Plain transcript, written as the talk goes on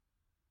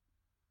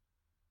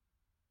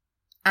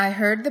I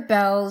heard the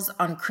bells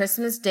on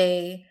Christmas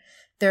Day,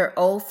 their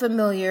old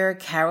familiar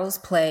carols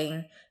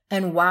play,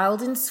 and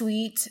wild and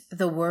sweet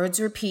the words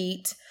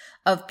repeat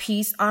of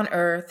peace on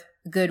earth,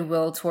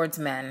 goodwill towards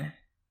men.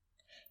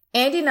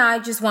 Andy and I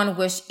just want to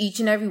wish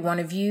each and every one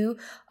of you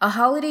a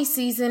holiday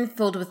season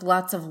filled with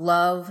lots of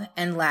love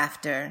and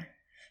laughter.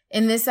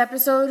 In this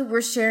episode,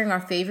 we're sharing our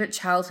favorite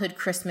childhood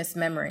Christmas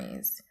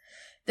memories.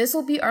 This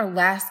will be our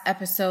last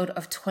episode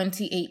of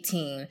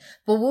 2018,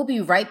 but we'll be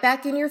right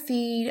back in your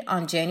feed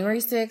on January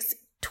 6th,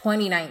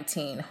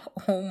 2019.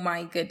 Oh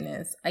my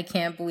goodness, I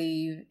can't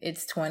believe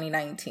it's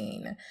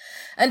 2019.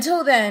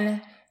 Until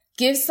then,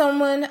 give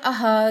someone a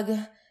hug,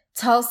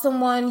 tell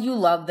someone you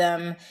love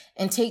them,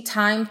 and take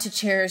time to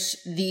cherish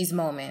these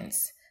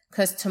moments,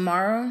 because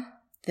tomorrow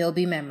there'll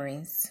be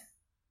memories.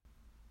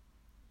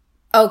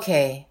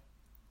 Okay,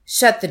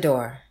 shut the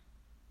door.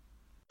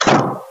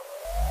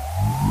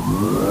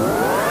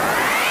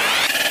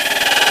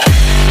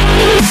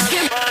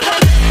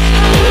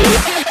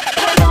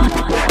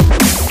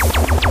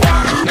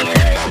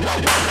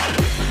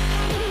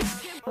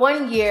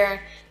 One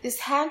year, this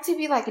had to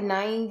be like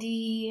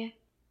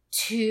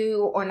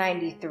 92 or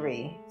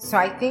 93. So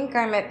I think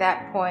I'm at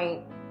that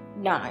point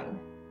 9.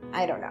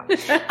 I don't know.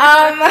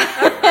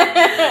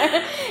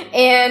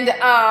 And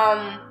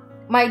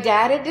my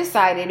dad had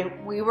decided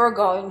we were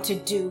going to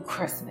do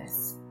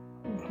Christmas.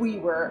 We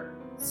were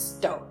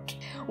stoked.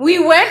 We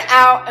went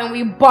out and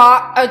we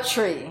bought a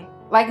tree.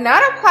 Like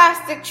not a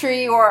plastic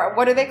tree, or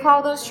what do they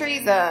call those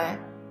trees? Yeah,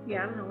 I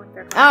don't know what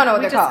they're called. I don't know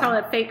what they're called. We just call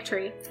it a fake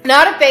tree.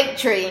 Not a fake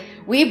tree.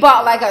 We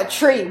bought like a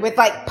tree with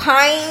like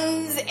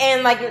pines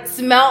and like it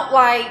smelled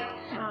like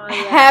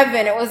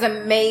heaven. It was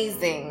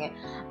amazing.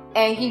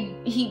 And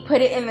he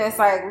put it in this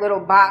like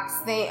little box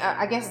thing.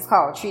 I guess it's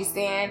called a tree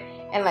stand.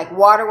 And like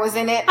water was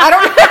in it. I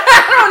don't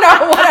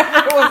know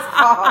whatever it was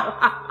called.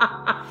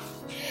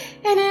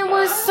 And it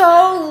was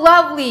so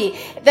lovely.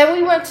 Then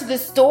we went to the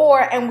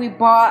store and we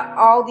bought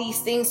all these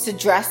things to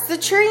dress the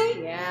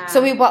tree. Yeah.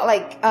 So we bought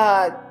like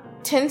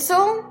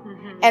tinsel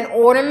and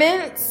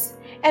ornaments.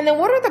 And then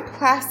what are the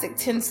plastic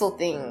tinsel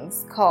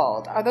things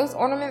called? Are those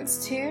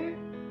ornaments too?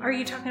 Are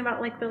you talking about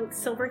like the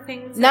silver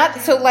things?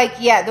 Not so like,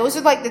 yeah, those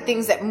are like the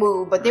things that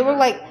move, but they were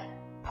like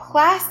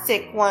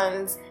plastic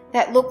ones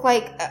that look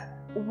like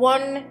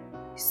one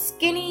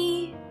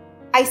skinny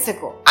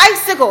icicle.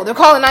 They're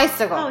called an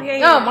icicle. Oh,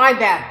 yeah. Oh, my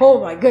bad.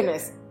 Oh, my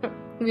goodness.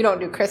 We don't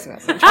do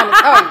Christmas. I'm trying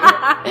to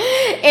tell you.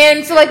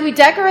 And so, like, we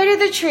decorated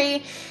the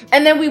tree,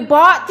 and then we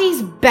bought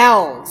these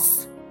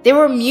bells. They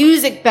were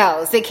music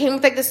bells. They came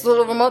with, like, this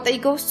little remote that you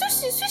go,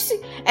 sushi,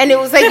 sushi. And it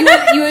was like,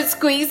 you would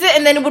squeeze it,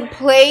 and then it would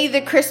play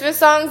the Christmas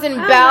songs and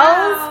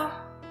bells. Wow.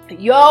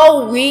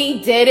 Yo,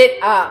 we did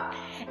it up.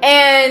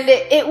 And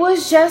it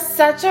was just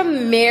such a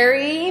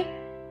merry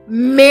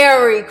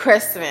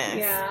Christmas.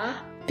 Yeah.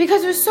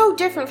 Because it was so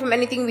different from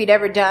anything we'd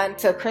ever done.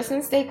 So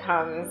Christmas Day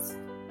comes,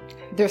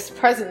 there's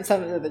presents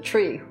under the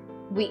tree.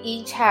 We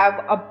each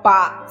have a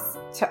box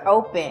to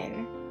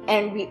open.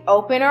 And we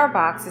open our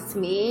box. It's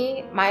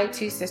me, my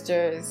 2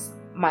 sisters,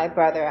 my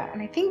brother,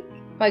 and I think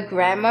my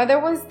grandmother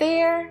was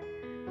there.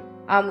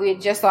 We had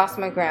just lost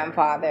my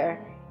grandfather.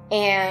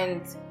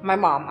 And my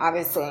mom,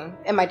 obviously,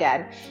 and my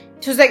dad.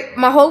 So it was like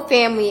my whole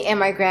family and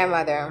my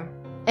grandmother.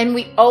 And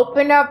we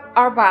opened up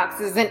our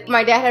boxes, and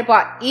my dad had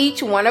bought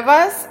each one of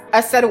us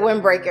a set of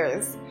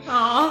windbreakers.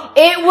 Aww.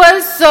 It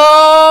was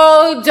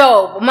so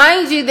dope.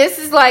 Mind you, this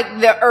is like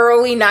the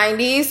early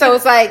 90s, so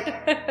it's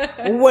like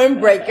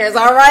windbreakers,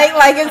 all right?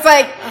 Like it's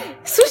like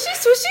sushi,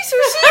 sushi,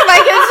 sushi.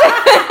 Like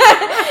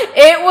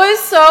it was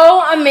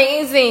so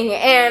amazing.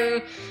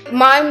 And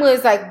mine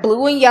was like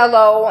blue and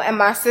yellow, and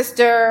my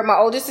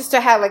older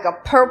sister had like a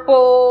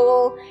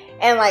purple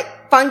and like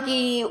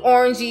funky,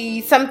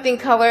 orangey, something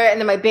color. And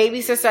then my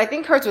baby sister, I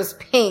think hers was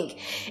pink.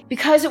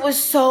 Because it was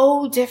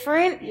so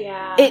different,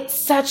 yeah, it's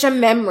such a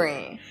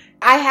memory.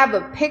 I have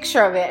a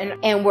picture of it,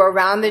 and we're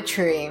around the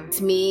tree. It's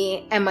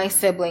me and my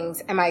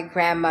siblings and my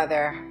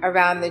grandmother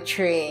around the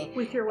tree.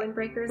 With your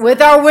windbreakers on?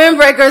 With our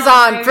windbreakers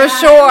on, for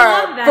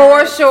sure.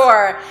 For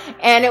sure.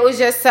 And it was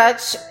just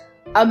such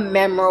a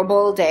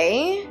memorable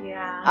day.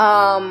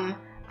 Yeah.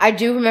 I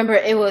do remember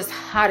it was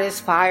hot as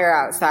fire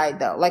outside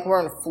though. Like we're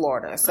in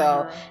Florida,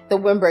 so the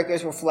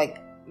windbreakers were for like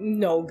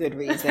no good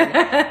reason.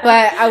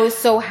 But I was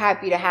so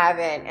happy to have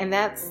it, and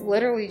that's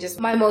literally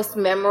just my most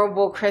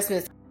memorable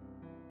Christmas.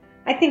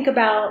 I think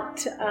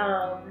about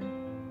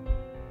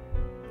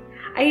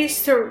I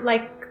used to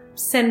like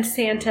send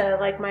Santa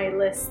like my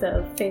list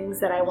of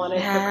things that I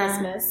wanted for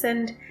Christmas,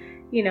 and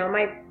you know,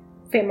 my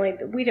family,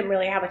 we didn't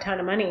really have a ton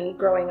of money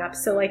growing up,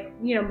 so like,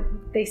 you know,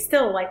 they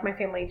still, like, my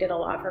family did a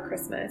lot for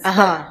Christmas.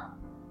 I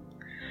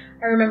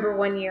remember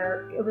one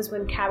year, it was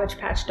when Cabbage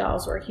Patch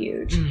Dolls were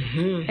huge,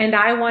 and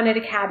I wanted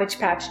a Cabbage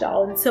Patch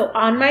doll. And so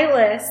on my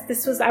list,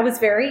 I was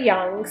very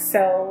young,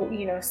 so,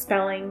 you know,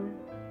 spelling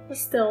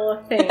was still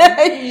a thing.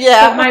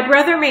 Yeah. But my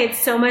brother made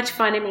so much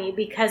fun of me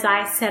because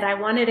I said I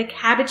wanted a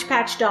Cabbage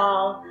Patch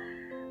doll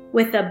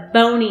with a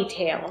bony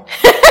tail.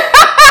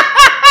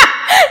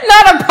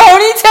 Not a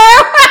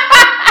ponytail?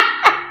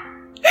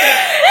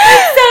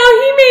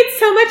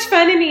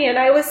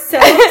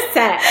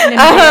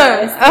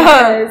 embarrassed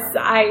because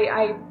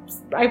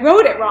I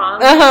wrote it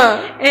wrong.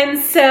 And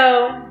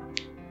so,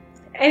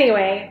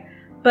 anyway,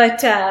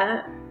 but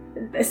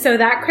so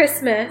that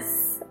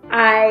Christmas,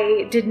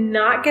 I did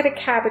not get a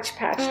Cabbage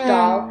Patch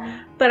doll,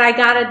 but I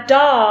got a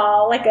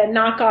doll, like a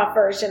knockoff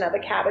version of a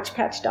Cabbage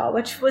Patch doll,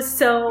 which was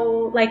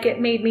so, like, it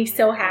made me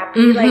so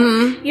happy. Like,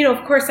 you know,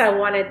 of course I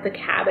wanted the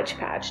Cabbage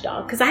Patch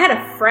doll because I had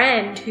a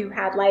friend who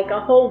had, like, a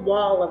whole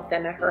wall of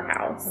them at her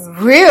house.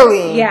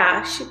 Really?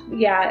 Yeah.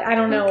 I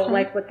don't know,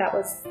 like, what that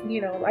was,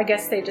 you know, I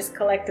guess they just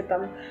collected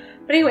them.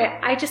 But anyway,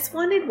 I just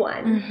wanted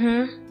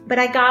one. But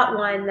I got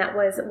one that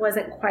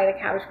wasn't quite a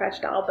Cabbage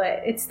Patch doll,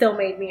 but it still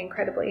made me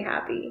incredibly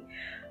happy.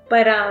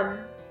 But,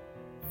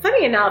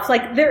 funny enough,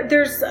 like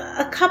there's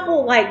a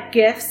couple like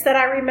gifts that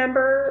I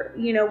remember.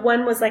 You know,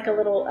 one was like a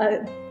little,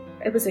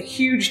 it was a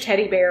huge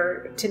teddy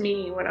bear to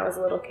me when I was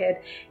a little kid,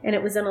 and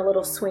it was in a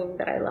little swing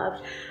that I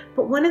loved.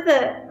 But one of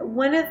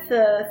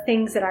the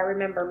things that I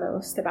remember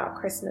most about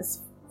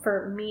Christmas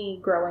for me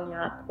growing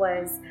up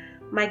was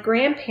my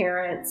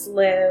grandparents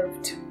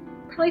lived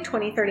probably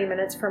 20-30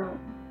 minutes from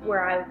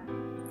where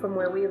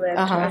we lived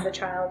as a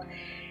child,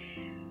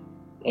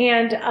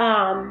 and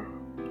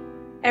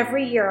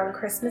every year on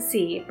Christmas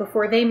Eve,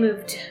 before they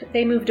moved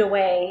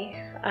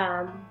away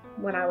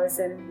when I was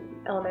in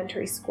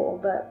elementary school,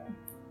 but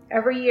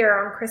every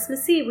year on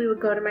Christmas Eve, we would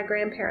go to my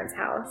grandparents'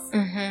 house.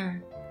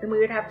 And we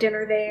would have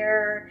dinner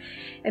there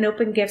and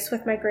open gifts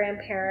with my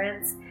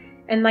grandparents.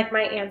 And like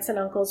my aunts and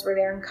uncles were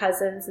there and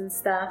cousins and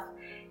stuff.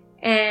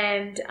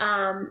 And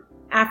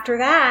after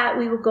that,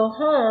 we would go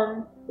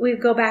home. We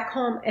would go back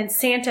home, and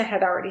Santa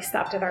had already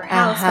stopped at our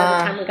house by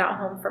the time we got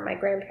home from my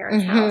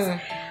grandparents'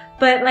 house.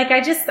 But like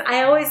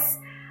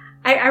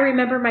I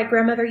remember my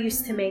grandmother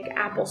used to make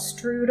apple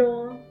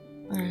strudel,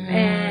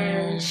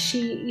 and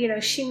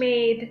she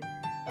made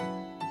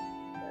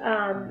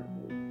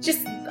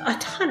just a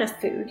ton of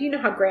food. You know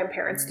how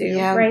grandparents do,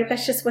 right?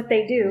 That's just what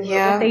they do.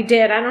 What they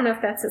did. I don't know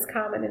if that's as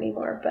common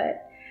anymore,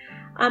 but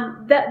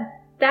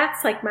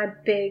that's like my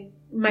big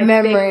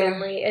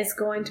memory is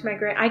going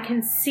to I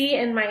can see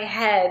in my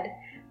head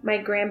my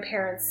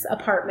grandparents'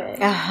 apartment.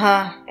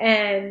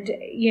 And,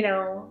 you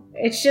know,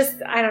 it's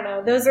just, I don't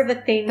know. Those are the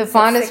things. The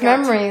fondest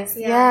memories.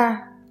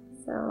 Yeah.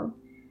 So,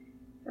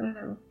 I don't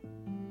know.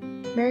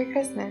 Merry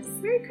Christmas.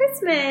 Merry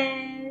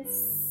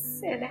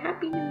Christmas. And a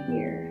Happy New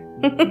Year.